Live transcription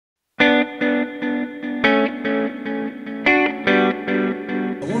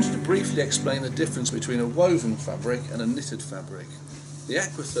briefly explain the difference between a woven fabric and a knitted fabric. The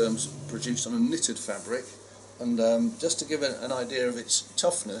Aquatherm's produced on a knitted fabric, and just to give an idea of its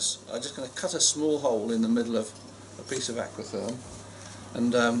toughness, I'm just going to cut a small hole in the middle of a piece of Aquatherm,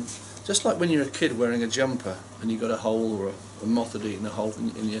 and just like when you're a kid wearing a jumper and you've got a hole, or a moth had eaten a hole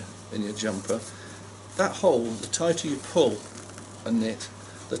in your jumper, that hole, the tighter you pull a knit,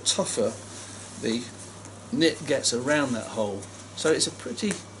 the tougher the knit gets around that hole. So it's a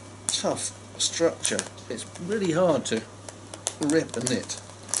pretty tough structure. It's really hard to rip a knit.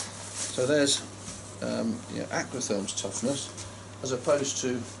 So there's Aquatherm's toughness, as opposed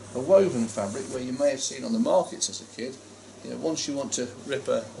to a woven fabric where you may have seen on the markets as a kid. Once you want to rip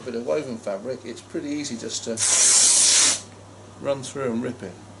a bit of woven fabric, it's pretty easy just to run through and rip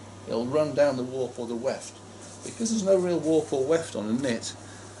it. It'll run down the warp or the weft. Because there's no real warp or weft on a knit,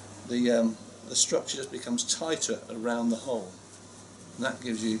 the structure just becomes tighter around the hole, and that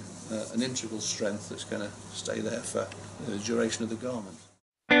gives you an integral strength that's going to stay there for the duration of the garment.